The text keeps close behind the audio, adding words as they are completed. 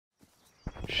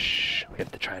We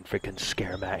have to try and freaking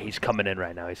scare Matt. He's coming in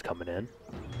right now. He's coming in.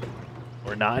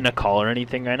 We're not in a call or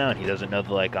anything right now, and he doesn't know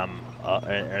that like I'm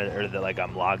or that like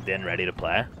I'm logged in, ready to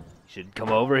play. He should come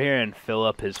over here and fill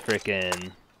up his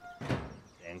freaking.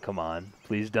 And come on,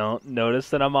 please don't notice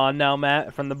that I'm on now,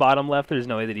 Matt. From the bottom left, there's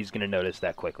no way that he's gonna notice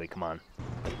that quickly. Come on.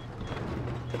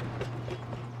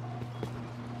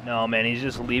 No, man, he's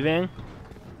just leaving.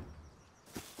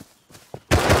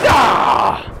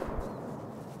 Ah!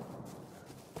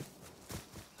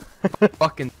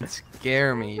 Fucking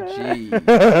scare me,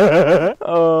 jeez.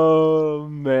 Oh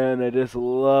man, I just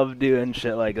love doing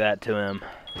shit like that to him.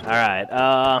 Alright,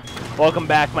 welcome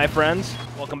back, my friends.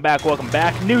 Welcome back, welcome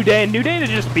back. New day to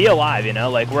just be alive, you know?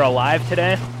 Like, we're alive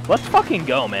today. Let's fucking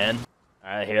go, man.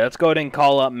 Alright, here, let's go ahead and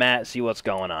call up Matt, see what's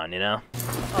going on, you know?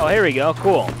 Oh, here we go,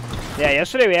 cool. Yeah,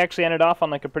 yesterday we actually ended off on,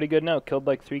 like, a pretty good note. Killed,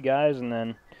 like, 3 guys, and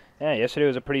then... Yeah, yesterday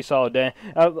was a pretty solid day.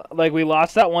 Like, we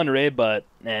lost that one raid, but,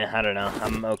 I don't know.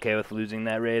 I'm okay with losing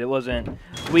that raid. It wasn't...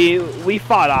 We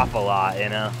fought off a lot, you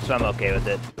know, so I'm okay with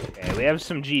it. Okay, we have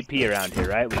some GP around here,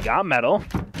 right? We got metal.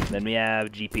 Then we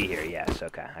have GP here, yes,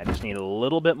 okay. I just need a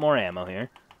little bit more ammo here.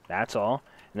 That's all.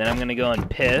 And then I'm gonna go and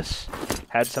piss.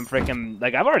 Had some freaking...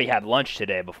 Like, I've already had lunch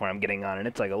today before I'm getting on, and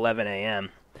it's like 11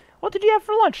 a.m. What did you have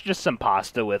for lunch? Just some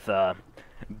pasta with,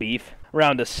 beef.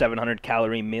 Around a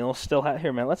 700-calorie meal. Still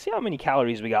here, man. Let's see how many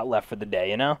calories we got left for the day,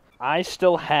 you know? I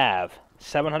still have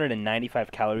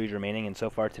 795 calories remaining, and so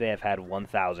far today I've had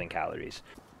 1,000 calories.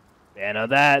 Yeah, no,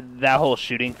 that whole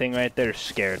shooting thing right there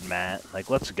scared Matt. Like,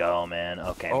 let's go, man.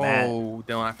 Okay, Matt. Oh,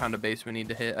 Dylan, I found a base we need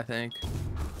to hit, I think.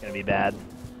 Gonna be bad.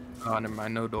 Oh, never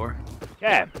mind. No door.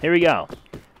 Okay, here we go.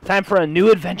 Time for a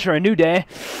new adventure, a new day.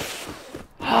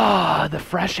 Ah, the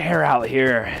fresh air out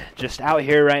here. Just out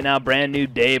here right now, brand new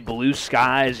day, blue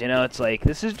skies, you know, it's like,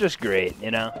 this is just great, you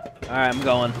know? Alright, I'm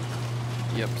going.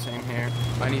 Yep, same here.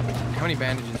 How many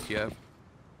bandages do you have?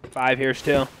 5 here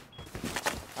still.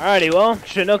 Alrighty, well,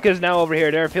 Chinook is now over here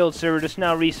at Airfield. Server just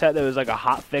now reset. There was like a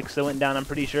hot fix that went down, I'm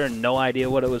pretty sure. No idea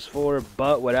what it was for,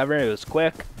 but whatever, it was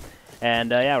quick. And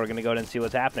yeah, we're gonna go ahead and see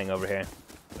what's happening over here.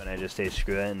 And I just say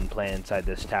screw it and play inside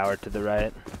this tower to the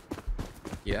right.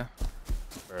 Yeah.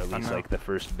 Or at least like the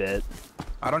first bit.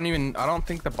 I don't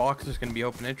think the box is gonna be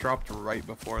open. It dropped right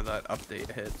before that update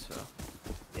hit, so.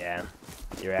 Yeah.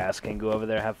 Your ass can go over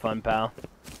there, have fun, pal.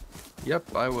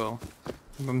 Yep, I will.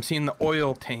 I'm seeing the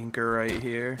oil tanker right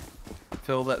here.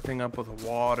 Fill that thing up with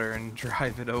water and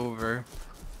drive it over.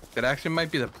 That actually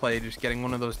might be the play, just getting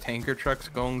one of those tanker trucks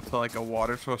going to like a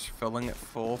water source, filling it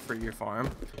full for your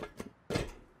farm.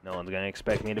 No one's gonna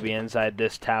expect me to be inside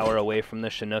this tower away from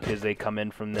the Chinook as they come in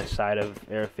from this side of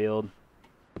Airfield.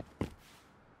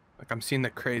 Like, I'm seeing the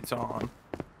crates on.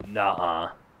 Nuh-uh.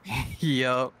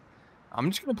 Yup. I'm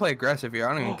just gonna play aggressive here.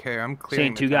 I don't even care. I'm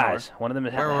clearing Seeing 2 guys. One of them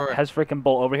Where? has freaking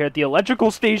bolt over here at the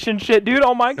electrical station. Shit, dude.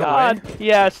 Oh my god.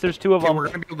 Yes, there's 2 of them. We're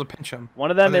gonna be able to pinch them.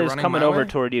 One of them is coming over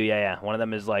toward you. Yeah. One of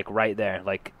them is like right there.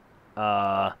 Like,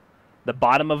 the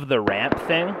bottom of the ramp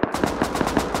thing.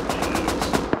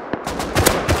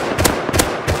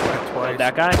 Hit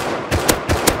that guy.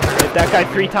 Hit that guy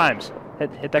 3 times.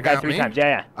 Hit that guy 3 times.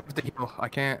 Yeah. I have to heal. I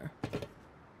can't.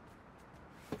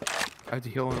 I have to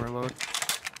heal and reload.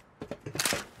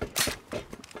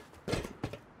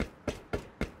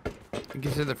 I think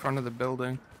he's at the front of the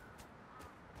building.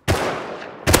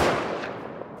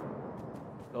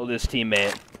 Killed his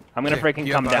teammate. I'm gonna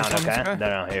freaking come down, okay?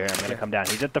 No, here. I'm gonna come down.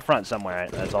 He's at the front somewhere.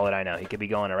 That's all that I know. He could be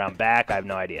going around back. I have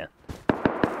no idea.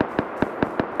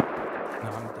 No,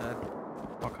 I'm dead.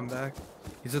 I'll come back.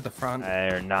 He's at the front.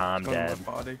 Nah, I'm dead.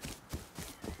 Body.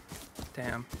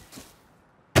 Damn.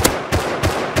 Hit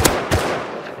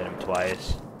him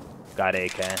twice. Got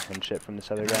AK and shit from this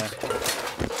other guy.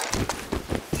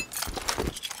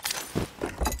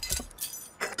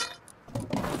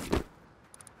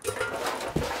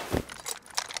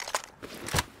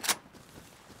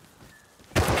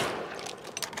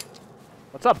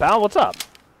 What's up, pal? What's up?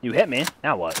 You hit me.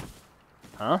 Now what?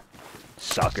 Huh?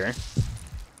 Sucker.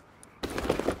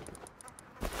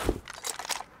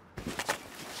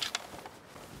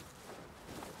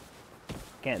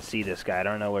 Can't see this guy. I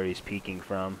don't know where he's peeking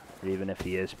from, or even if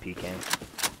he is peeking.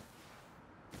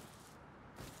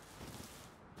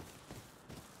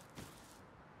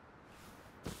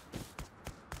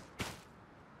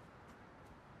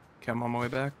 Okay, I'm on my way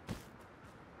back.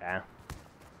 Yeah.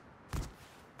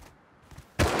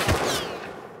 There's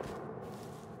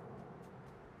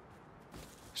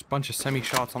a bunch of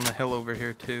semi-shots on the hill over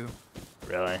here, too.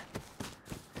 Really?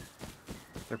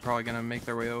 They're probably gonna make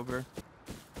their way over.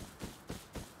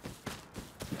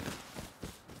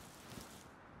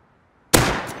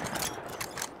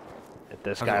 Hit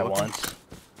this guy once.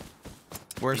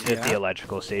 Where's He's he at the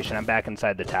electrical station. I'm back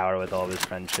inside the tower with all of his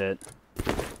friend shit.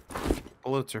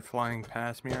 Bullets are flying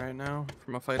past me right now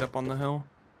from a fight up on the hill.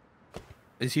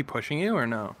 Is he pushing you or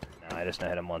no? No, I just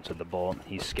hit him once with the bolt.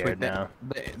 He's scared now.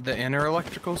 The inner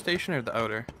electrical station or the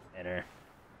outer? Inner.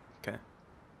 Okay.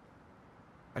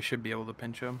 I should be able to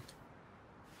pinch him.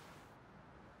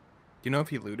 Do you know if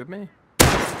he looted me?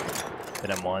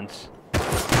 Hit him once. Yeah,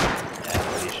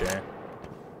 I'm pretty sure.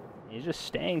 He's just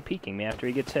staying peeking me after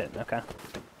he gets hit. Okay.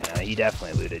 Yeah, he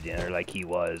definitely looted you, or like he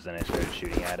was, then I started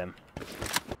shooting at him.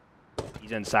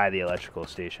 He's inside the electrical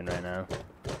station right now.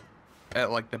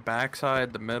 At like the back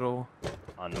side, the middle?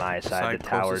 On my side, the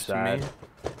tower side.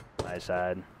 My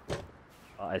side.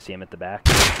 Oh, I see him at the back.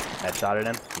 Headshotted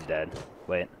him. He's dead.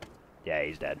 Wait. Yeah,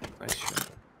 he's dead. Nice shot.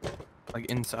 Like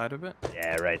inside of it?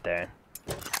 Yeah, right there.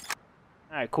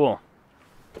 Alright, cool.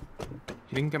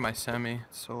 He didn't get my semi.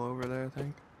 It's still over there, I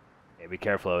think. Yeah, be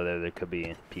careful over there. There could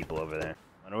be people over there.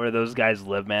 I wonder where those guys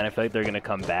live, man. I feel like they're gonna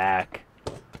come back.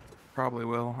 Probably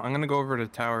will. I'm gonna go over to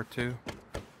tower 2.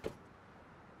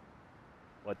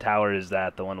 What tower is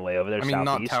that? The one way over there, I mean,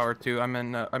 southeast? not tower 2. I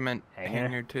meant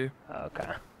hangar 2.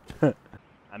 Okay.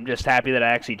 I'm just happy that I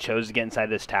actually chose to get inside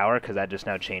this tower because that just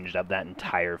now changed up that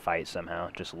entire fight somehow.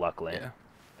 Just luckily. Yeah.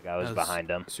 Like I was behind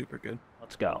him. Super good.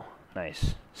 Let's go.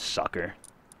 Nice. Sucker.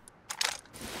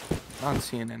 Not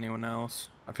seeing anyone else.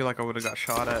 I feel like I would have got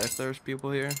shot at if there's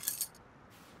people here.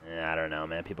 Yeah, I don't know,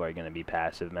 man. People are going to be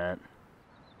passive, Matt.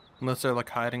 Unless they're like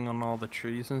hiding on all the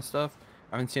trees and stuff.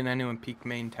 I haven't seen anyone peek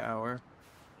main tower.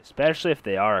 Especially if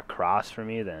they are across from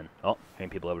you, then... Oh, hearing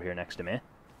people over here next to me.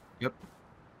 Yep.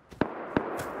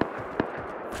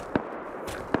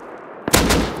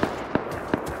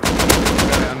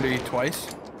 Under you twice.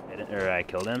 I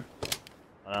killed him.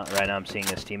 Right now I'm seeing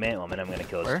his teammate. Well, I'm going to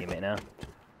kill his teammate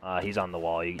now. He's on the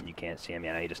wall. You can't see him.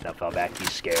 Yeah, he just now fell back.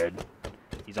 He's scared.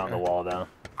 He's on the wall, though.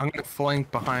 I'm going to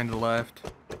flank behind the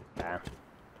left. Yeah.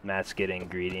 Matt's getting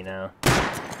greedy now.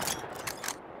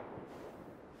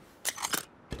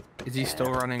 Is he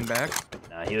still running back?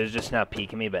 No, he was just now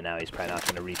peeking me, but now he's probably not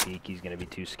going to re-peek. He's going to be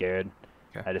too scared.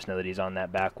 Okay. I just know that he's on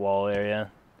that back wall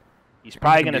area. He's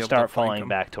probably going to start falling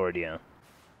back toward you.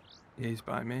 Yeah, he's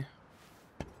by me.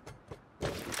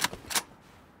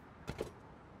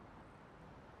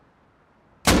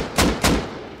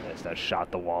 I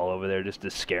shot the wall over there just to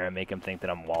scare him, make him think that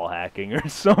I'm wall hacking or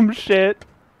some shit.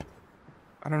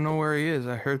 I don't know where he is.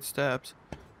 I heard steps.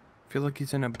 I feel like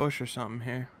he's in a bush or something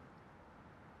here.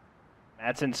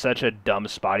 Matt's in such a dumb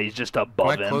spot. He's just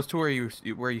above him. Am I close to where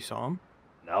you saw him?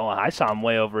 No, I saw him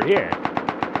way over here.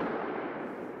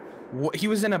 What? He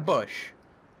was in a bush.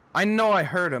 I know I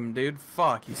heard him, dude.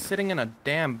 Fuck, he's sitting in a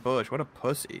damn bush. What a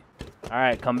pussy.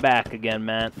 Alright, come back again,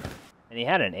 Matt. And he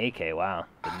had an AK, wow.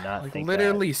 Did not like think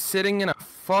literally that. Sitting in a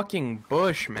fucking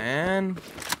bush, man.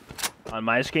 On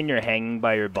my screen, you're hanging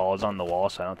by your balls on the wall,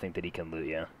 so I don't think that he can loot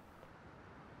you.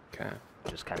 Okay.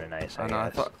 Which is kind of nice, I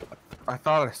guess. guess. I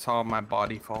thought I saw my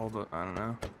body fall, but I don't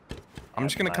know. I'm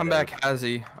just gonna come back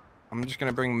Hazzy. I'm just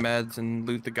gonna bring meds and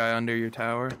loot the guy under your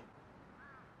tower.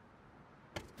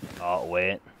 Oh,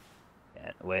 wait.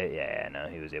 Yeah, no,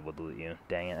 he was able to loot you.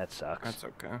 Dang it, that sucks. That's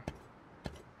okay.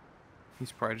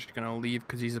 He's probably just gonna leave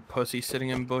because he's a pussy sitting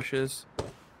in bushes.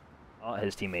 Oh,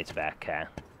 his teammate's back, okay.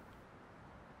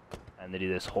 Time to do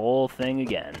this whole thing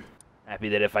again. Happy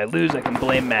that if I lose, I can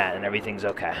blame Matt and everything's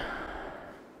okay.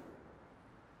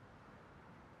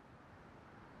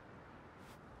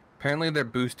 Apparently they're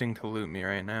boosting to loot me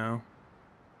right now.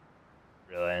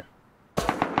 Really?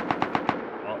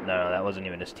 Oh, no, that wasn't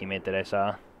even his teammate that I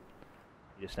saw.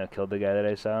 You just now killed the guy that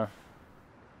I saw.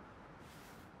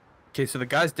 Okay, so the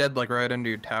guy's dead, like, right under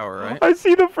your tower, right? I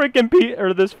see the freaking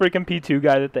this freaking P2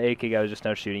 guy that the AK guy was just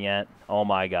now shooting at. Oh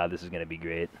my god, this is gonna be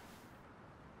great.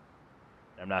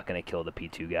 I'm not gonna kill the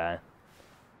P2 guy.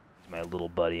 He's my little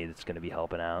buddy that's gonna be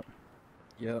helping out.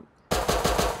 Yep.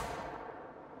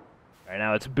 Right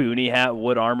now it's Boonie Hat,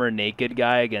 Wood Armor, Naked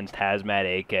guy against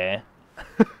Hazmat AK.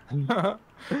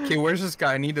 Okay, where's this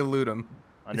guy? I need to loot him.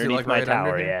 Underneath like, my right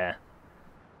tower, under yeah.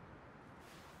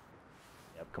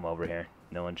 Yep, come over here.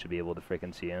 No one should be able to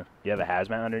freaking see you. Do you have a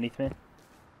hazmat underneath me?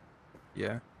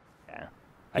 Yeah. Yeah.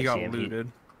 He got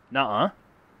looted. Nuh-uh.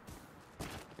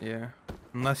 Yeah.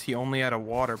 Unless he only had a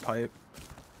water pipe.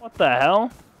 What the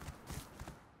hell?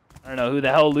 I don't know who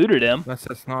the hell looted him. Unless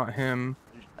that's not him.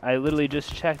 I literally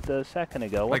just checked a second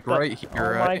ago. What like right here.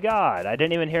 Oh my god. I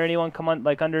didn't even hear anyone come on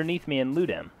like underneath me and loot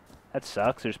him. That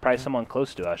sucks. There's probably someone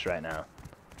close to us right now.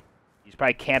 He's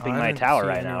probably camping my tower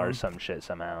right now or some shit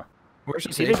somehow. Where's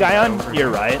you see the guy on your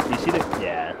right? You see the...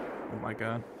 Yeah. Oh my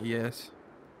god. Yes.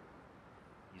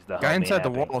 He's the guy inside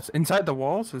the walls. Inside the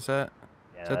walls? Is that...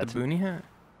 Yeah, is that the Boonie Hat?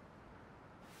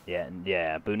 Yeah,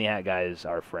 yeah. Boonie Hat guy is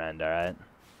our friend. All right.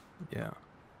 Yeah.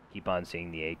 Keep on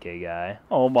seeing the AK guy.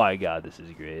 Oh my God, this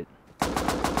is great.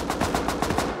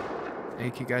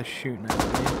 AK guy's shooting at me.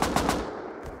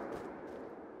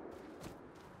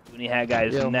 Boonie Hat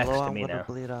guy's Yo, next hello, to I'm me gonna now.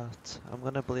 bleed out. I'm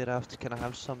gonna bleed out. Can I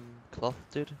have some cloth,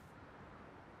 dude?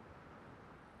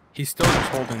 He's still just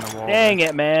holding the wall. Dang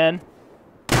it, man.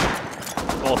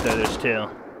 Both there, there's two.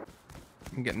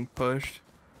 I'm getting pushed.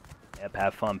 Yep,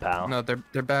 have fun, pal. No,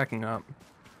 they're backing up.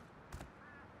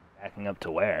 Backing up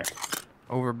to where?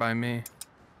 Over by me.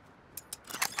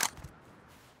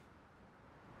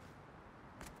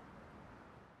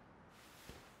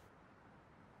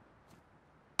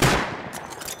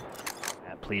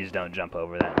 Yeah, please don't jump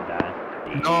over that and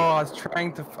die. No, I was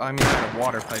trying to. I mean, I had a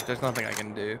water pipe. There's nothing I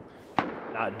can do.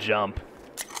 Not jump.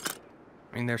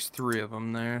 I mean, there's 3 of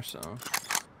them there, so.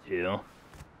 2. Oh,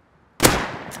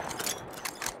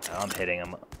 I'm hitting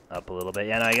him up a little bit.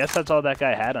 Yeah, no, I guess that's all that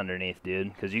guy had underneath,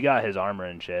 dude. Because you got his armor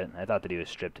and shit. I thought that he was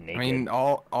stripped naked. I mean,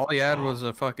 all he had was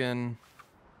a fucking.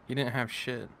 He didn't have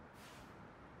shit.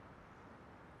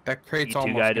 That crate's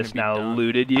almost guy gonna just be now done.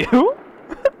 looted you.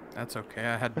 That's okay.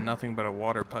 I had nothing but a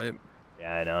water pipe.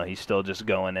 Yeah, I know. He's still just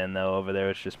going in, though, over there,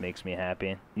 which just makes me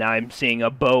happy. Now I'm seeing a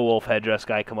bow wolf headdress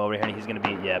guy come over here, and he's going to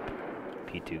be... Yep.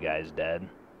 P2 guy's dead.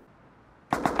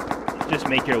 Just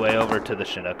make your way over to the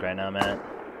Chinook right now, Matt.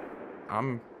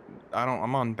 I'm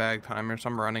on bag timers.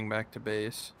 I'm running back to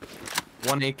base.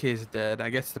 1 AK is dead. I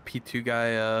guess the P2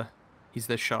 guy, he's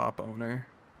the shop owner.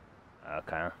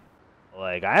 Okay.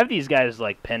 Like, I have these guys,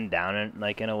 like, pinned down,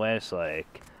 in a way, so,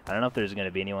 like... I don't know if there's going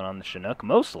to be anyone on the Chinook.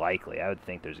 Most likely. I would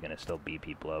think there's going to still be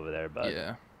people over there, but...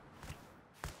 Yeah.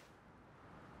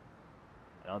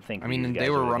 I don't think I mean,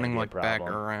 they were running, like, back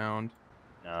around.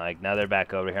 No, like, now they're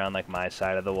back over here on, like, my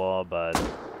side of the wall, but...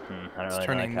 I don't really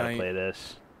know, like, how to play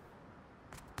this.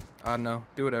 I don't know.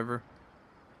 Do whatever.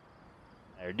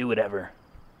 Or do whatever.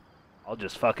 I'll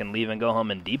just fucking leave and go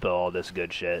home and depot all this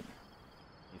good shit.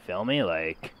 You feel me?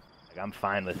 Like I'm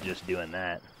fine with just doing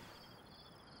that.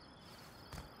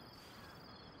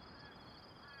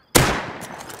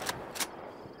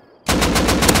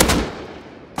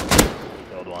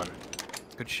 Killed one.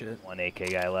 Good shit. 1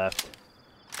 AK guy left.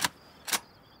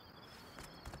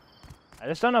 I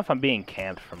just don't know if I'm being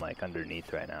camped from, like,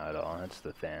 underneath right now at all. That's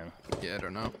the thing. Yeah, I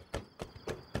don't know.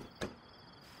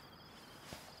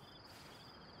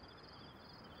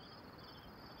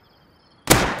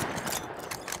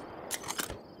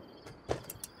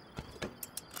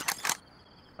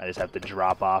 I just have to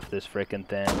drop off this frickin'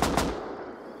 thing.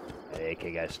 The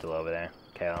AK guy's still over there.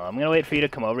 Okay, well, I'm gonna wait for you to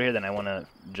come over here, then I wanna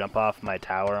jump off my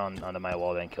tower onto my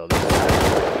wall, then kill this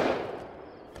guy.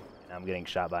 And I'm getting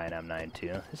shot by an M9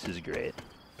 too. This is great.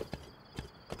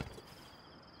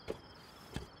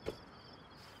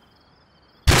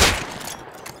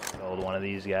 Killed one of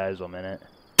these guys, 1 minute.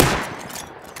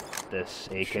 This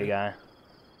AK guy.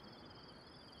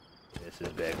 This is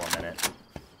big, 1 minute.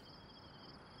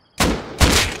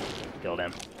 Killed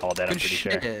him. All dead, I'm pretty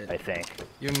sure. I think.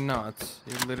 You're nuts.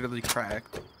 You're literally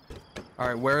cracked.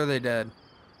 Alright, where are they dead?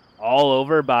 All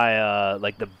over by,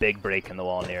 like, the big break in the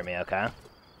wall near me, okay?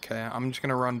 Okay, I'm just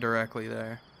gonna run directly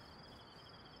there.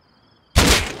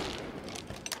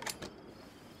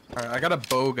 Alright, I got a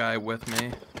bow guy with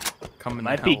me. Coming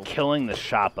Might be killing the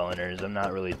shop owners. I'm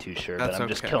not really too sure, but I'm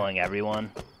just killing everyone.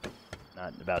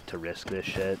 Not about to risk this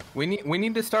shit. We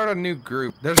need to start a new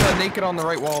group. There's a naked on the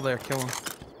right wall there. Kill him.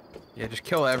 Yeah, just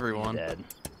kill everyone. He's dead.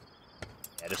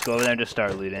 Yeah, just go over there and just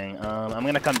start looting. I'm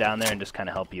gonna come down there and just kind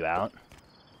of help you out.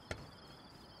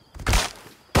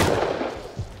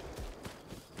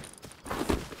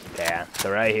 Yeah,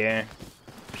 so right here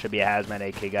should be a hazmat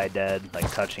AK guy dead, like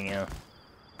touching you.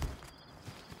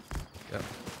 Yep.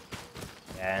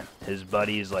 Yeah, his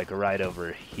buddy's like right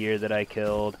over here that I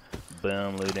killed.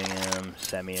 Boom, looting him,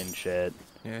 semi and shit.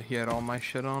 Yeah, he had all my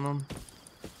shit on him.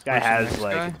 This guy has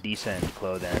like decent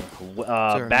clothing.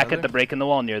 Back at the break in the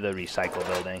wall near the recycle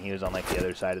building. He was on like the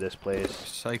other side of this place.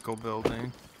 Recycle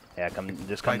building. Yeah,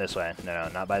 just come this way. No,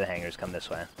 not by the hangars. Come this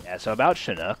way. Yeah, so about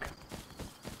Chinook.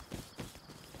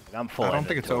 Like, I'm full. I don't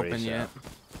think it's open yet.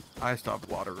 I still have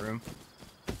a lot of room.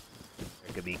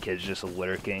 There could be kids just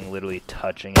lurking, literally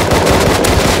touching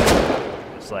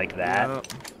it. Just like that. Yep.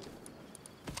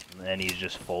 And then he's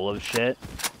just full of shit.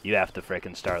 You have to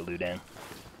frickin' start looting.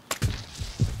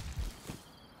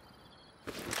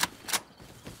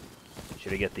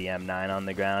 Should I get the M9 on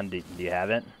the ground? Do you have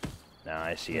it? No,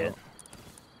 I see it.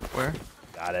 Where?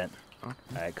 Got it. Okay.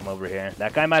 Alright, come over here.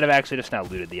 That guy might have actually just now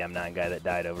looted the M9 guy that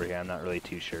died over here. I'm not really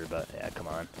too sure, but yeah, come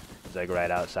on. He's like right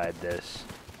outside this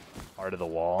part of the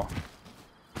wall.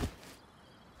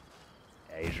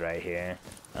 Yeah, he's right here.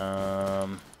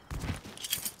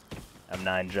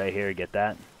 M9's right here, get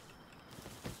that?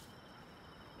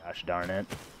 Gosh darn it.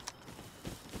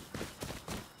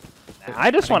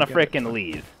 I just want to frickin'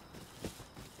 leave.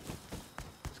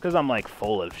 It's because I'm like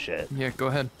full of shit. Yeah, go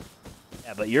ahead.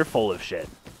 Yeah, but you're full of shit.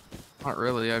 Not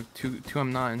really. I have two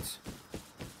M9s.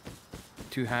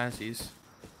 2 Hazzies.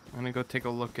 I'm gonna go take a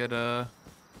look at the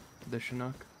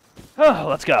Chinook. Oh,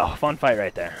 let's go. Fun fight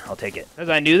right there. I'll take it. Because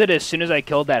I knew that as soon as I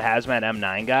killed that hazmat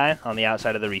M9 guy on the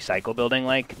outside of the recycle building,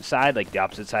 like, side, like the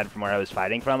opposite side from where I was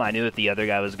fighting from, I knew that the other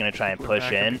guy was going to try and push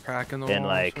in and,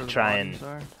 like, try and...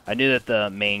 I knew that the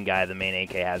main guy, the main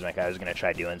AK hazmat guy, was going to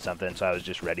try doing something, so I was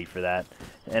just ready for that.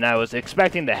 And I was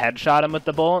expecting to headshot him with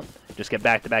the bullet, just get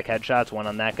back-to-back headshots, one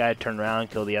on that guy, turn around,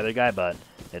 kill the other guy, but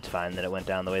it's fine that it went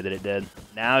down the way that it did.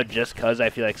 Now, just because I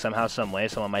feel like somehow, some way,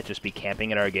 someone might just be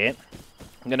camping at our gate,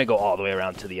 I'm gonna go all the way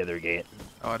around to the other gate.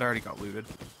 Oh, it already got looted.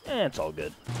 It's all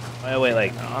good. Oh, wait,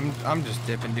 like... I'm just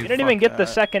dipping, dude. You didn't even get the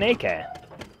second AK.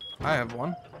 I have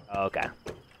one. Oh, okay.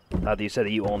 Thought you said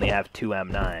that you only have 2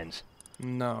 M9s.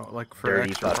 No, like for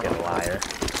Dirty fucking liar.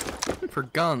 For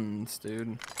guns,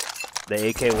 dude. The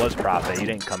AK was profit. You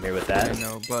didn't come here with that. I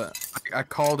know, but I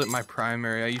called it my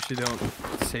primary. I usually don't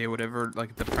say whatever,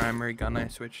 like, the primary gun I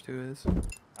switch to is.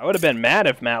 I would have been mad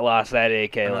if Matt lost that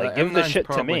AK. Like, give the shit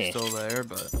to me. Still there,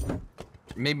 but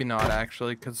maybe not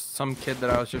actually, because some kid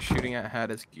that I was just shooting at had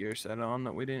his gear set on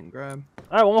that we didn't grab.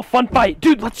 All right, well, a fun fight,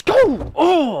 dude. Let's go.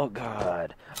 Oh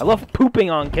god, I love pooping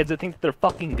on kids that think that they're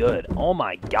fucking good. Oh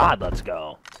my god, let's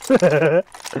go.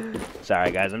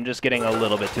 Sorry guys, I'm just getting a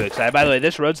little bit too excited. By the way,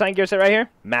 this road sign gear set right here,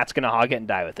 Matt's gonna hog it and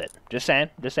die with it. Just saying.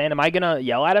 Just saying. Am I gonna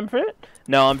yell at him for it?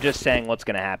 No, I'm just saying what's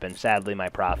gonna happen. Sadly, my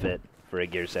profit for a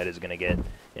gear set is gonna get,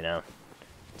 you know,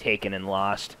 taken and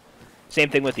lost. Same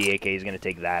thing with the AK. He's gonna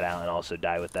take that out and also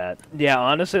die with that. Yeah,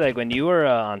 honestly, like when you were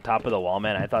on top of the wall,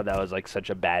 man, I thought that was like such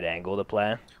a bad angle to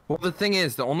play. Well, the thing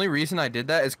is, the only reason I did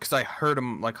that is because I heard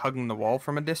him like hugging the wall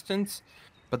from a distance.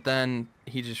 But then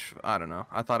he just, I don't know.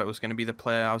 I thought it was gonna be the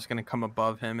play. I was gonna come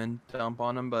above him and dump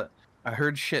on him, but I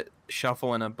heard shit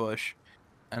shuffle in a bush,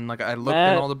 and like I looked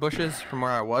in all the bushes from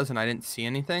where I was, and I didn't see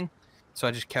anything. So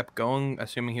I just kept going,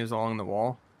 assuming he was along the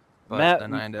wall. But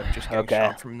then I ended up just getting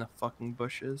shot from the fucking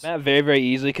bushes. Matt very, very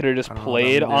easily could have just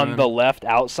played on the left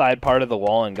outside part of the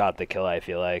wall and got the kill, I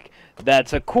feel like.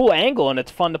 That's a cool angle, and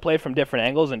it's fun to play from different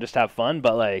angles and just have fun,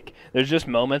 but, like, there's just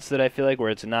moments that I feel like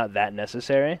where it's not that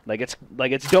necessary. Like,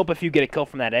 it's dope if you get a kill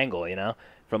from that angle, you know?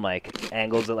 From, like,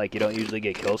 angles that, like, you don't usually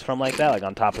get kills from like that, like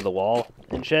on top of the wall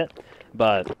and shit.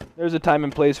 But there's a time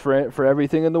and place for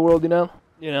everything in the world, you know?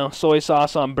 You know, soy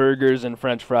sauce on burgers and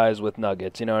french fries with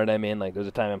nuggets, you know what I mean? Like, there's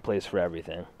a time and place for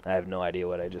everything. I have no idea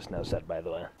what I just now said, by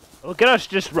the way. Look at us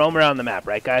just roam around the map,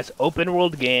 right, guys? Open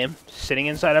world game, sitting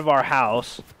inside of our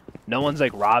house. No one's,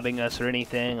 like, robbing us or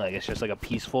anything. Like, it's just, like, a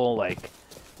peaceful, like,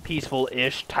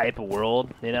 peaceful-ish type of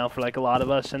world, you know, for, like, a lot of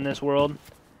us in this world.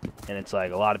 And it's,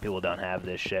 like, a lot of people don't have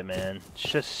this shit, man. It's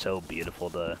just so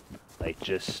beautiful to, like,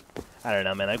 just, I don't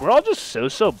know, man. Like, we're all just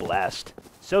so blessed.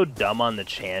 So dumb on the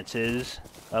chances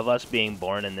of us being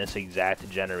born in this exact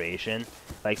generation.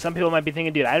 Like, some people might be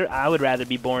thinking, dude, I would rather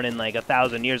be born in, like,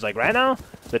 1,000 years. Like, right now,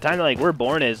 the time that, like, we're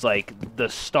born is, like, the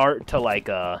start to, like,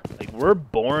 we're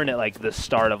born at, like, the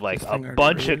start of, like, a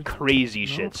bunch of crazy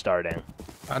shit starting.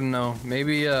 I don't know.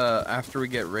 Maybe, after we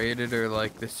get raided or,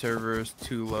 like, the server is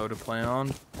too low to play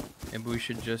on, maybe we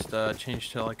should just,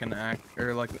 change to, like,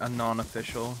 a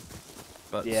non-official,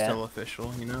 but still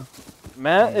official, you know?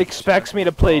 Matt expects me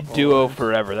to play duo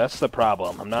forever. That's the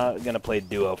problem. I'm not going to play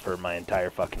duo for my entire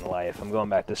fucking life. I'm going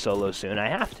back to solo soon. I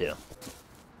have to.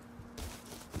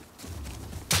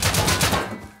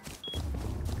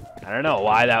 I don't know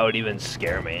why that would even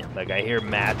scare me. Like, I hear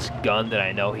Matt's gun that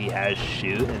I know he has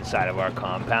shoot inside of our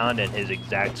compound and his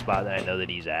exact spot that I know that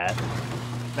he's at.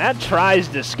 Matt tries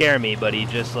to scare me, but he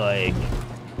just, like...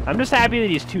 I'm just happy that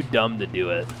he's too dumb to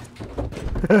do it.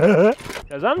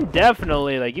 Because I'm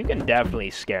definitely, like, you can definitely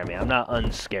scare me. I'm not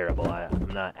unscarable.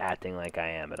 I'm not acting like I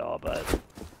am at all, but...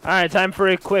 Alright, time for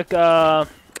a quick,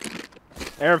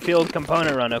 airfield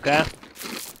component run, okay?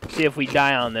 See if we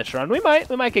die on this run. We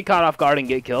might get caught off guard and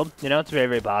get killed. You know, it's very,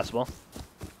 very possible.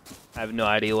 I have no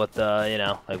idea what the, you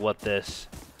know, like, what this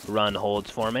run holds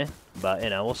for me. But,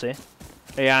 you know, we'll see.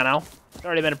 Yeah, I know. It's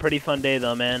already been a pretty fun day,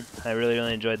 though, man. I really,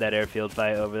 really enjoyed that airfield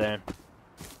fight over there.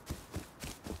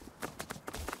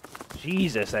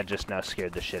 Jesus, that just now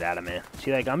scared the shit out of me.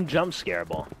 See, like, I'm jump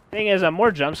scareable. Thing is, I'm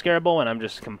more jump scareable when I'm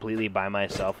just completely by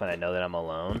myself and I know that I'm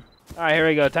alone. Alright, here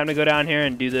we go. Time to go down here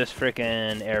and do this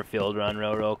frickin' airfield run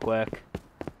real quick.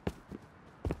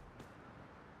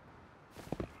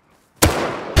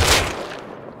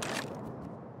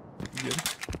 good.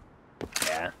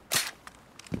 Yeah.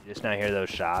 You just now hear those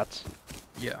shots?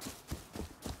 Yeah.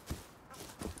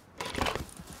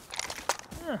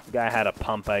 Guy had a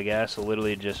pump, I guess.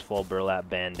 Literally just full burlap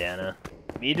bandana.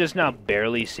 Me just now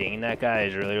barely seeing that guy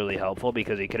is really, really helpful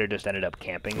because he could have just ended up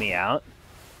camping me out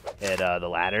at the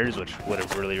ladders, which would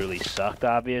have really, really sucked,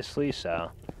 obviously.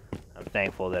 So I'm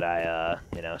thankful that I,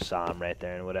 you know, saw him right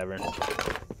there and whatever.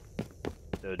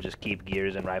 So just keep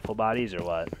gears and rifle bodies or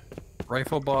what?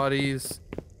 Rifle bodies,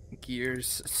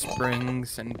 gears,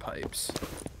 springs, and pipes.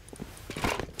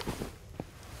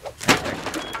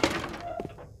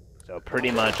 So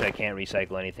pretty much I can't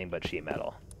recycle anything but sheet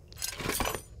metal.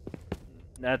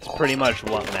 That's pretty much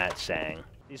what Matt's saying.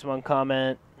 This one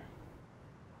comment.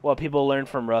 What people learn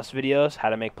from Rust videos, how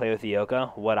to make play with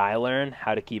Ioka. What I learned,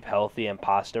 how to keep healthy and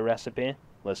pasta recipe.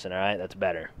 Listen, alright, that's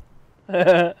better.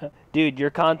 Dude, your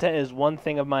content is one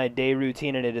thing of my day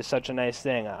routine and it is such a nice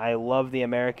thing. I love the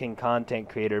American content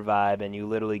creator vibe and you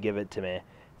literally give it to me.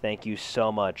 Thank you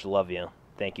so much. Love you.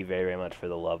 Thank you very, very much for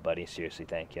the love, buddy. Seriously,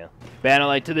 thank you. Man,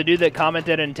 like, to the dude that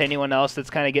commented and to anyone else that's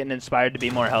kind of getting inspired to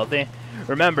be more healthy,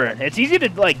 remember, it's easy to,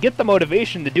 like, get the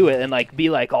motivation to do it and, like,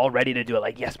 be, like, all ready to do it.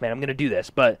 Like, yes, man, I'm going to do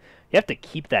this. But you have to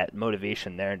keep that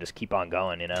motivation there and just keep on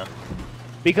going, you know?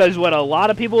 Because what a lot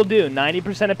of people do,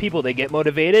 90% of people, they get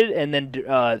motivated and then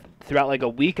throughout, like, a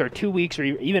week or 2 weeks or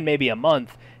even maybe a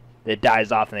month, it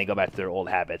dies off and they go back to their old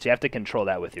habits. You have to control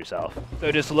that with yourself.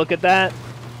 So just look at that.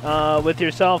 With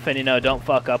yourself and, you know, don't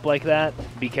fuck up like that.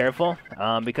 Be careful,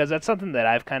 because that's something that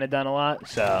I've kind of done a lot,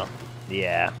 so,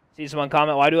 yeah. See someone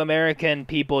comment, why do American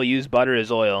people use butter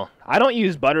as oil? I don't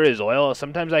use butter as oil.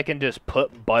 Sometimes I can just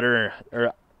put butter,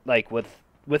 or, like, with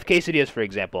quesadillas, for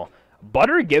example.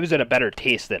 Butter gives it a better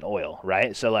taste than oil,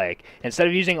 right? So, like, instead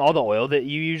of using all the oil that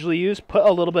you usually use, put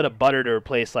a little bit of butter to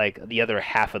replace, like, the other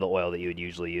half of the oil that you would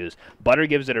usually use. Butter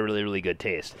gives it a really, really good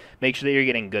taste. Make sure that you're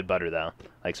getting good butter, though.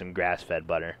 Like some grass-fed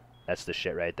butter. That's the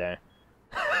shit right there.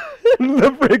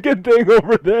 The freaking thing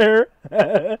over there.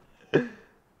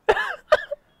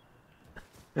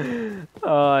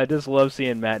 Oh, I just love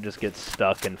seeing Matt just get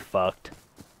stuck and fucked.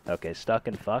 Okay, stuck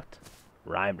and fucked?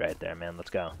 Rhymed right there, man.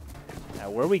 Let's go. Now,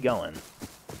 where are we going?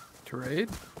 Trade?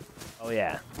 Oh,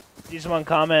 yeah. Just one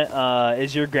comment.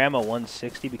 Is your grandma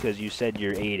 160 because you said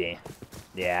you're 80?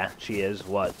 Yeah, she is.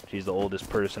 What? She's the oldest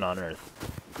person on Earth.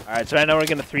 Alright, so I know we're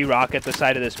going to 3-rocket the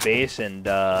side of this base, and,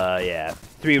 yeah.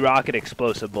 3-rocket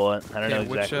explosive bullet. I don't know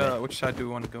exactly. Which side do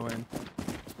we want to go in?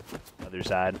 Other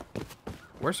side.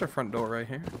 Where's our front door? Right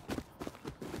here?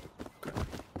 Okay.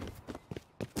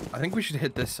 I think we should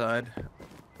hit this side.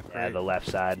 Yeah, the left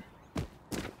side.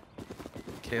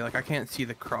 Okay, like, I can't see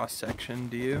the cross-section,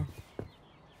 do you?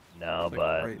 No, like,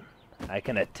 but right. I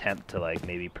can attempt to, like,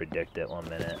 maybe predict it 1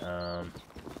 minute. I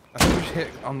think we should hit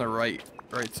on the right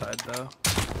side, though.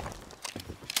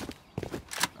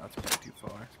 That's probably too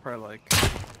far. It's probably like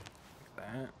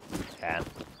that. Yeah.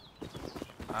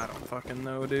 I don't fucking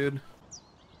know, dude.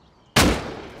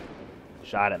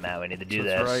 Shot it, Matt. We need to do So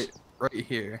this. It's right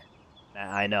here.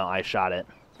 I know. I shot it.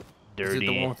 Dirty. Is it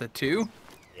the one with the 2?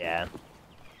 Yeah.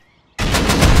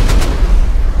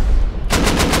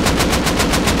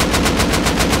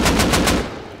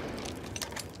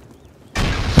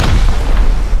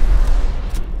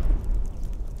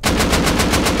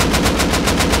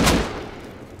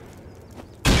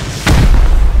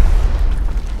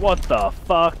 What the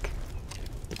fuck?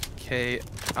 Okay,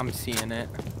 I'm seeing it.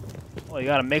 Well, you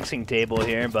got a mixing table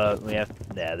here, but we have,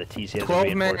 yeah, the TC has a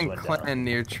 12-man reinforced clan window.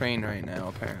 near train right now,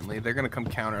 apparently. They're gonna come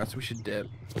counter us. We should dip.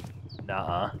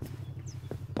 Nuh-uh.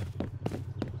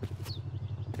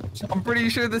 I'm pretty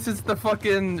sure this is the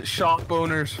fucking shop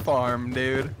owner's farm,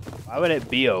 dude. Why would it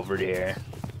be over here?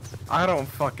 I don't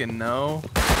fucking know.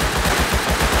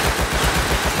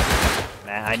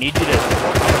 Man, I need you to...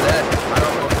 I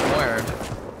don't know from where.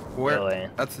 Really?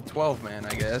 That's the 12-man,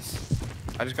 I guess.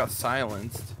 I just got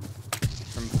silenced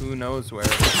from who knows where.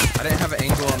 I didn't have an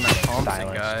angle on that Thompson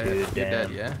Silence, guy. dude, You're damn.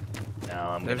 dead, yeah? No,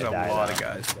 I'm There's gonna die a lot though. of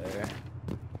guys there.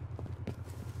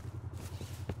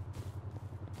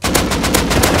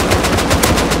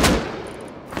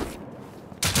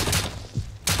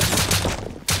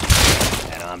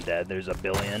 And I'm dead. There's a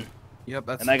billion. Yep,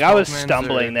 that's And like I was 12-man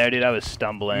stumbling Zerg. there, dude. I was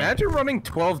stumbling. Imagine running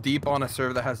 12 deep on a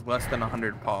server that has less than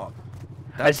 100 pop.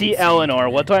 I That's see insane Eleanor. to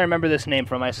me. What do I remember this name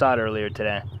from? I saw it earlier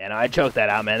today. And I choked that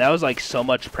out, man. That was like so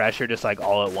much pressure just like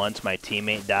all at once. My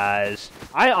teammate dies.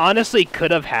 I honestly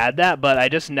could have had that, but I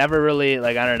just never really,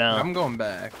 like, I don't know. I'm going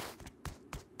back.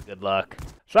 Good luck.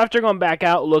 So after going back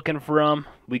out looking for them,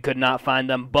 we could not find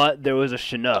them, but there was a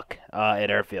Chinook at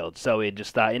Airfield. So we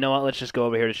just thought, you know what, let's just go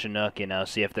over here to Chinook, you know,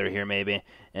 see if they're here maybe.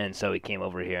 And so we came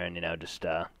over here and, you know, just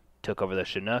took over the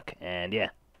Chinook, and yeah.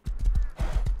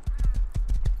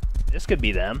 This could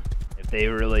be them, if they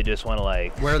really just want to,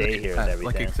 like, stay here with everything.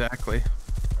 Like, exactly.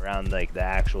 Around, like, the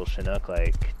actual Chinook,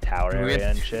 like, tower area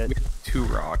and shit. We had 2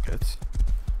 rockets.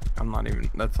 I'm not even,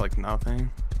 that's like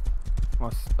nothing.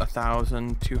 Lost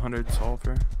 1,200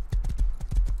 sulfur.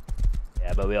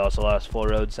 Yeah, but we also lost full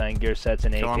road sign gear sets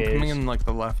and AKs. So I'm coming in, like,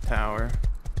 the left tower.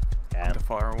 Yeah. The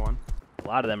far one. A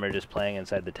lot of them are just playing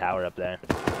inside the tower up there.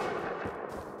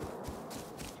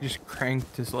 He just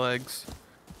cranked his legs.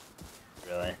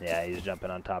 Really? Yeah, he's jumping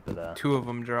on top of the... 2 of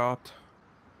them dropped.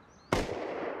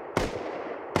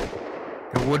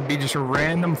 It would be just a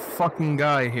random fucking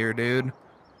guy here, dude.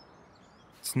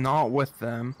 It's not with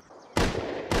them.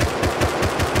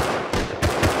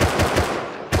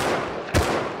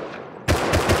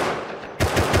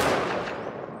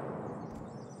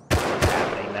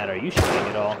 Are you shooting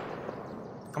at all?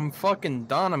 I'm fucking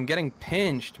done. I'm getting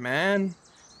pinched, man.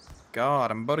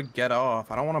 God, I'm about to get off.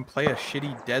 I don't want to play a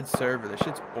shitty dead server. This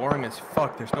shit's boring as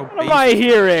fuck. There's no. What am I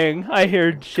hearing? I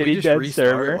hear shitty dead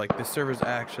server. Like, this server's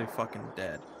actually fucking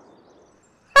dead.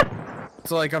 It's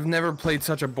like I've never played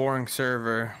such a boring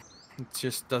server. It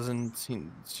just doesn't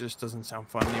sound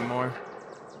fun anymore.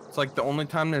 It's like the only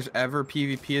time there's ever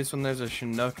PvP is when there's a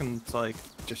Chinook, and it's like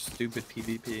just stupid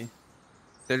PvP.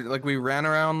 Like, we ran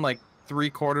around like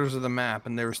 3/4 of the map,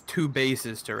 and there was 2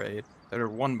 bases to raid that are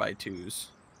 1x2s.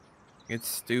 It's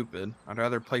stupid. I'd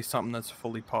rather play something that's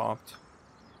fully popped,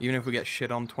 even if we get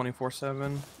shit on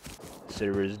 24/7.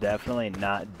 Server's definitely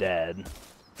not dead.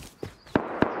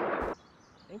 I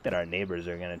think that our neighbors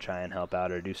are gonna try and help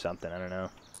out or do something. I don't know.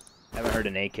 I haven't heard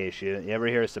an AK shoot. You ever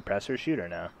hear a suppressor shoot or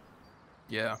no?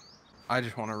 Yeah, I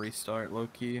just want to restart low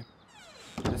key.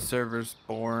 This server's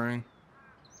boring.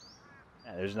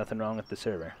 Yeah, there's nothing wrong with the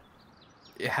server.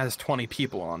 It has 20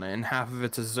 people on it, and half of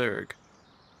it's a Zerg.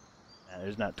 Yeah,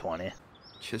 there's not 20.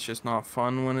 It's just not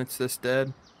fun when it's this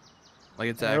dead. Like,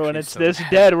 it's actually when it's this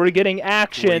dead, we're getting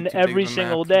action every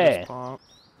single day.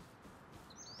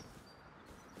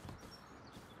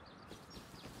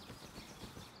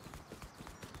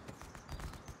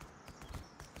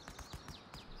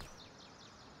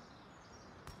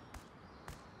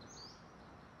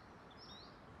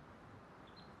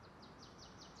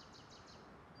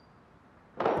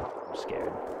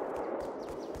 Scared.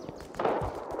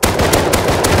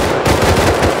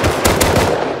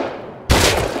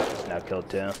 Now killed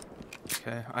 2.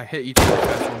 Okay, I hit each of the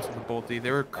guys once with the bolty.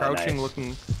 They were crouching, nice.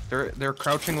 looking. They're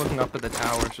crouching, looking up at the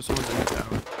tower. It's just someone's in the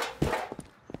tower.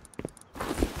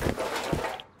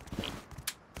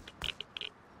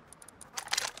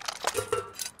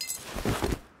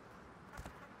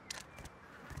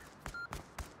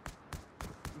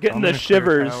 Getting the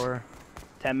shivers.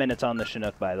 10 minutes on the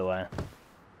Chinook, by the way.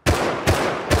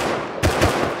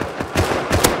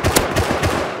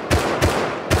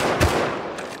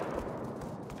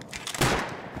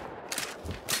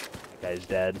 Guy's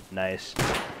dead. Nice.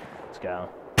 Let's go.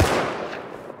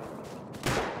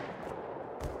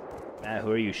 Matt,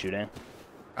 who are you shooting?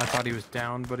 I thought he was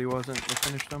down, but he wasn't. We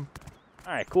finished him.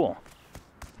 Alright, cool.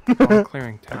 Oh,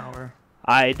 clearing tower.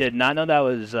 I did not know that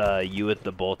was you with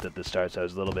the bolt at the start, so I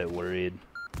was a little bit worried.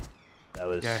 That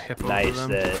was nice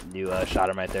that you shot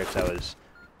him right there, because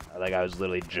I was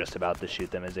literally just about to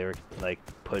shoot them as they were like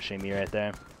pushing me right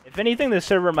there. If anything, the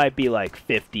server might be like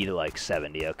 50 to like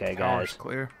 70. Okay, guys.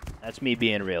 Clear. That's me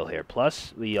being real here.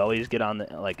 Plus, we always get on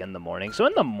like in the morning, so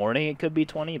in the morning it could be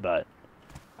 20, but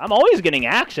I'm always getting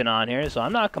action on here, so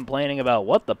I'm not complaining about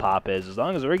what the pop is. As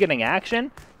long as we're getting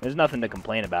action, there's nothing to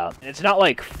complain about. It's not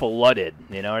like flooded,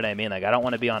 you know what I mean? Like, I don't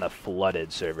want to be on a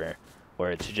flooded server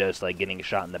where it's just like getting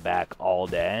shot in the back all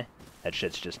day. That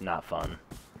shit's just not fun.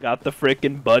 Got the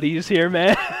frickin' buddies here,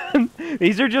 man.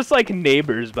 These are just like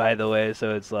neighbors, by the way,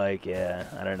 so it's like, yeah,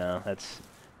 I don't know. That's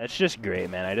just great,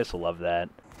 man. I just love that.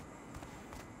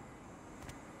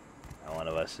 One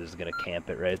of us is gonna camp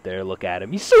it right there. Look at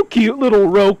him. He's so cute, little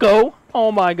Rocco. Oh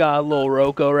my god, little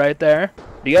Rocco right there.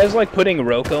 Do you guys like putting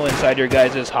Rocco inside your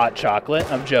guys' hot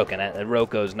chocolate? I'm joking.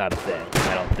 Rocco's not a thing,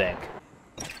 I don't think.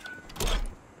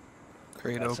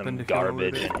 Crate Got some open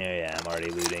garbage in here. Yeah, I'm already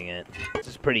looting it. This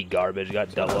is pretty garbage.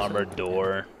 Got double armored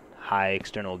door, high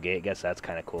external gate. Guess that's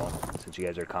kind of cool since you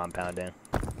guys are compounding.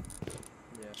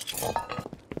 Yeah.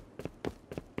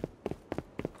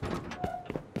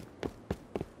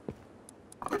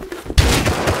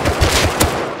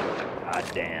 God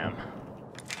damn.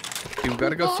 Dude, we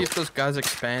gotta go see if those guys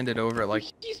expanded over, like,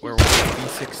 where was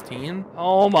it, B16?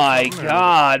 Oh my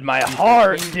god, my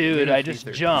heart, dude, I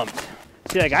just jumped.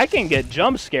 See, like, I can get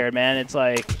jump scared, man. It's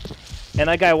like, and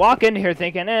like, I walk in here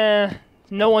thinking,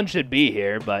 no one should be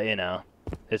here, but, you know,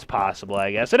 it's possible,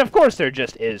 I guess. And of course there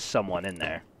just is someone in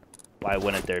there. Why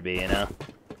wouldn't there be, you know?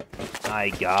 My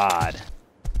God.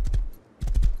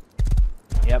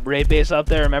 Yep, raid base up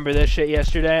there. Remember this shit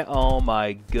yesterday? Oh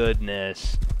my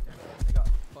goodness. I got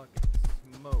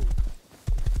fucking smoked.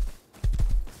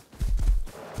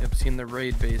 Yep, seen the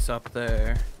raid base up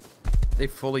there. They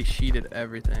fully sheeted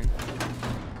everything.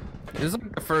 This is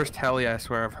like the first heli I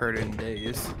swear I've heard in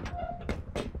days.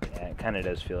 Yeah, it kind of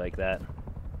does feel like that.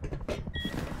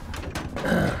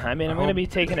 I mean, I'm going to be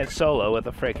taking it solo with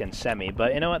a freaking semi,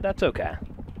 but you know what? That's okay.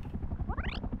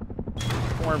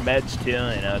 More meds too,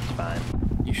 you know, it's fine.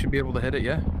 You should be able to hit it,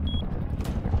 yeah?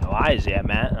 No eyes yet,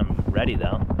 Matt. I'm ready,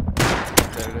 though.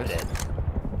 There it is.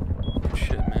 Good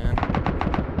shit, man.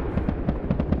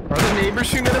 Are the neighbors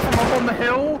shooting at it from up on the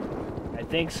hill? I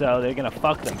think so. They're going to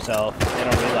fuck themselves. They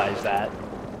don't realize that.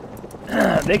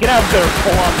 They can have their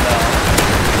fun, though.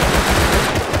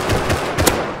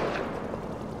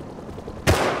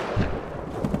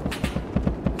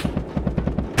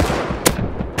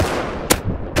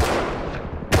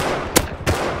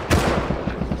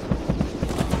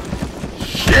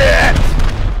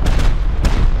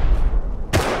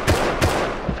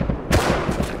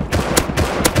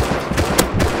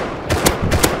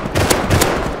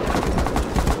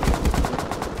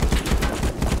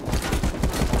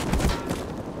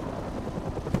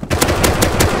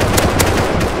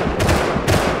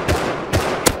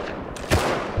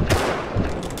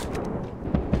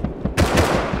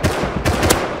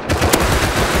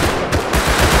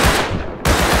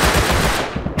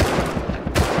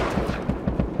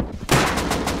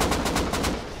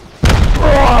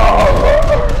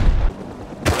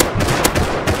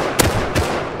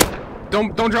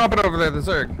 Don't drop it over there, the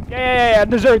Zerg. Yeah,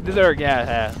 the Zerg,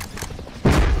 yeah.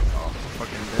 Oh,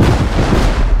 fucking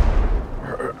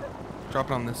dead. Drop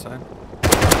it on this side.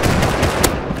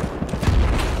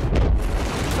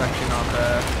 It's actually not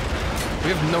bad.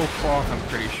 We have no cloth, I'm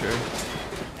pretty sure.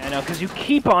 I know, because you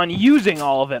keep on using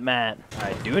all of it, Matt.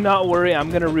 Alright, do not worry, I'm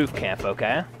gonna roof camp,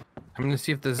 okay? I'm gonna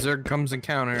see if the Zerg comes and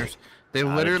counters. They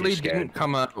Oh, literally you're scared. didn't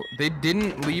come up. They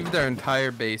didn't leave their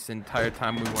entire base the entire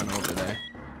time we went over there.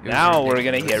 It was Now we're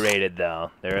gonna ridiculous. get raided, though.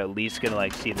 They're at least gonna,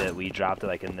 like, see that we dropped it,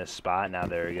 like, in this spot. Now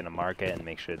they're gonna mark it and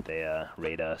make sure that they,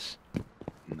 raid us.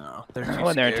 No, they're too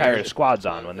When their scared. entire squad's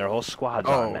on, when their whole squad's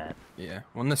on, Matt. Yeah.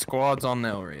 When the squad's on,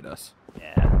 they'll raid us.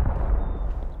 Yeah.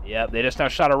 Yep, they just now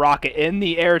shot a rocket in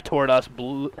the air toward us,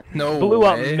 blew No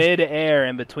up way. mid-air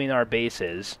in between our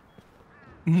bases.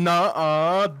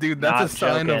 Nuh-uh, dude, that's Not a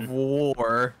sign of joking.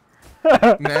 war.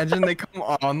 Imagine they come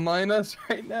online us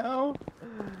right now.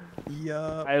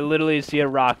 Yup. I literally see a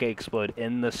rocket explode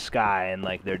in the sky in,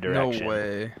 like, their direction. No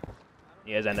way.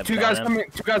 You guys end up Two guys killing him?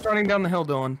 coming. Two guys running down the hill,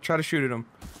 Dylan. Try to shoot at them.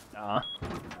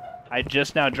 I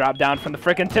just now dropped down from the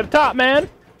frickin' tip top, man!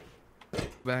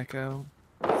 Back out.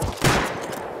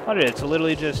 Oh, dude, it's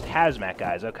literally just hazmat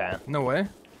guys, okay. No way.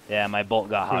 Yeah, my bolt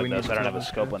got Here, we hogged though, need so I don't to have a look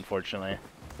scope, at- unfortunately.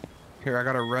 Here, I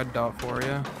got a red dot for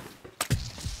you.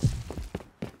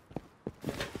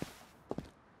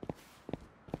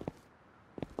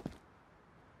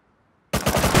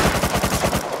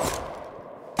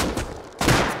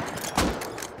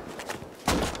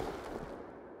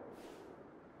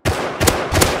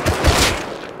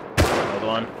 Hold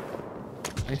on.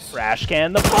 Nice. Trash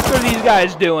can. The fuck are these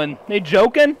guys doing? They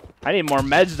joking? I need more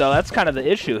meds though. That's kind of the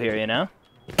issue here, you know?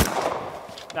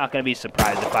 Not gonna be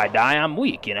surprised if I die. I'm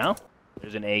weak, you know?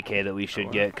 There's an AK that we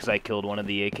should get because I killed one of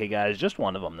the AK guys. Just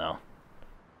one of them though.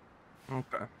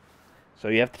 Okay. So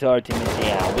you have to tell our teammates,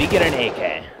 yeah, we get an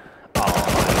AK.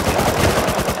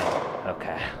 Oh my god.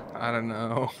 Okay. I don't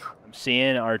know. I'm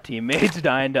seeing our teammates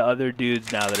dying to other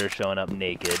dudes now that are showing up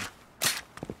naked.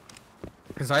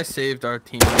 Cause I saved our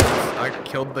teammates. I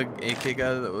killed the AK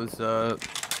guy that was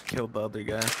killed the other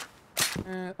guy.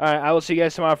 Alright, I will see you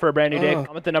guys tomorrow for a brand new day.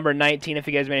 Comment the number 19 if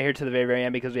you guys made it here to the very, very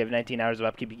end because we have 19 hours of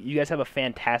upkeep. You guys have a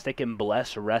fantastic and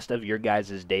blessed rest of your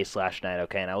guys' day/night,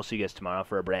 okay? And I will see you guys tomorrow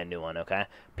for a brand new one, okay?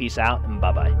 Peace out and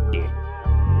bye-bye. Yeah.